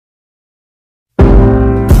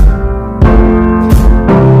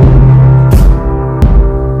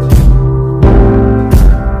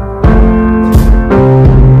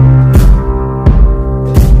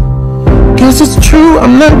true,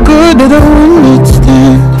 I'm not good at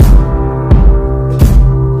understand,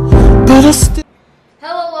 but I still.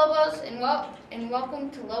 Hello Lobos, and welcome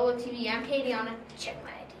to Lobo TV. I'm Katiana, check my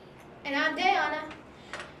ID. And I'm Diana.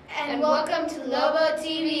 And welcome to Lobo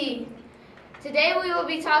TV. Today we will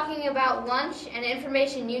be talking about lunch and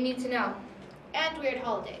information you need to know. And weird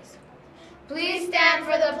holidays. Please stand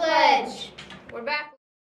for the pledge. We're back.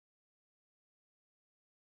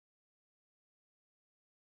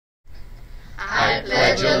 I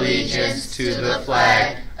pledge allegiance to the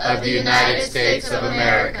flag of the United States of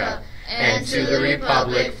America and to the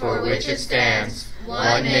republic for which it stands,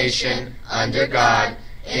 one nation, under God,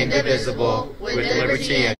 indivisible, with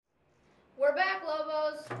liberty and... We're back,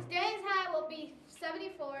 Lobos. Today's high will be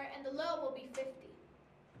 74 and the low will be 50.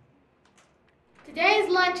 Today's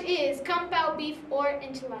lunch is kung pao beef or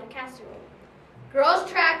enchilada casserole. Girls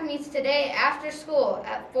track meets today after school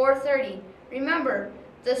at 4:30. Remember,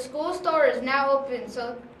 the school store is now open,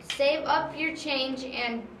 so save up your change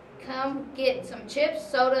and come get some chips,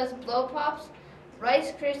 sodas, blow pops,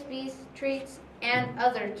 Rice Krispies, treats, and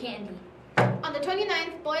other candy. On the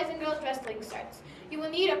 29th, boys and girls wrestling starts. You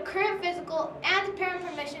will need a current physical and parent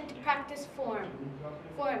permission to practice forms.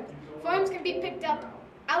 Forms can be picked up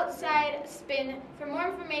outside spin. For more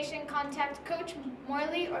information, contact Coach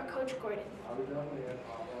Morley or Coach Gordon.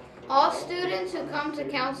 All students who come to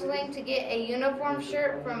counseling to get a uniform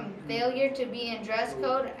shirt from failure to be in dress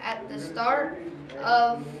code at the start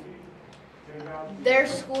of their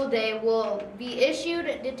school day will be issued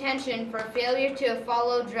detention for failure to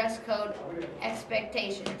follow dress code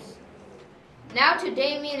expectations. Now to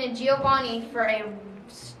Damien and Giovanni for a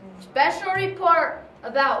special report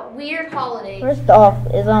about weird holidays. First off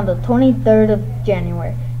is on the 23rd of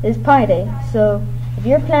January. It's Pi Day, so if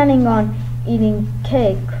you're planning on eating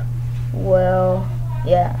cake, well,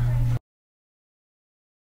 yeah.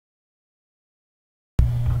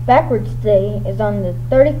 Backwards Day is on the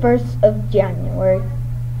 31st of January.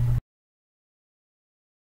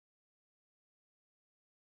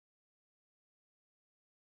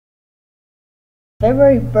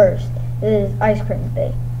 February 1st is Ice Cream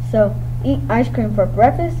Day, so eat ice cream for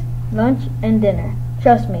breakfast, lunch, and dinner.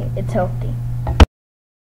 Trust me, it's healthy.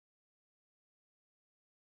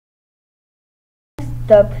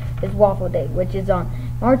 Next up is Waffle Day, which is on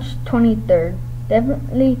March 23rd.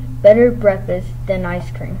 Definitely better breakfast than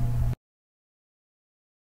ice cream.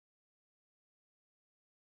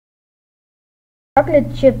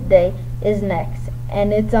 Chocolate Chip Day is next,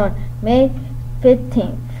 and it's on May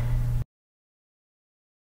 15th.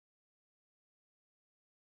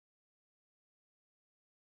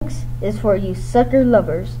 Next is for you sucker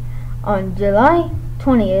lovers. On July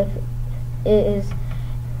 20th, it is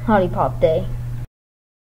Lollipop Day.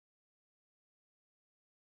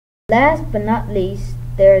 Last but not least,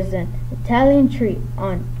 there is an Italian treat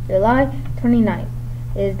on July 29th.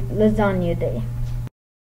 It is Lasagna Day.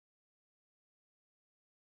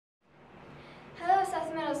 Hello,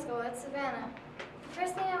 South Middle School. It's Savannah. The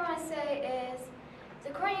first thing I want to say is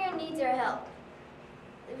the courtyard needs our help.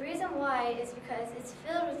 The reason why is because it's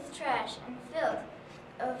filled with trash and filth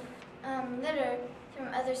of litter from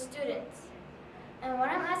other students. And what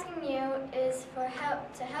I'm asking you is for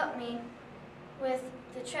help to help me with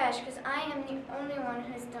the trash, because I am the only one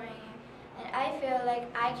who's doing it, and I feel like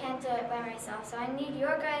I can't do it by myself. So I need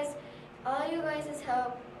your guys, all you guys'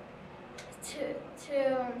 help to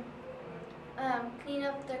clean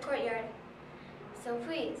up the courtyard. So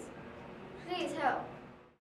please help.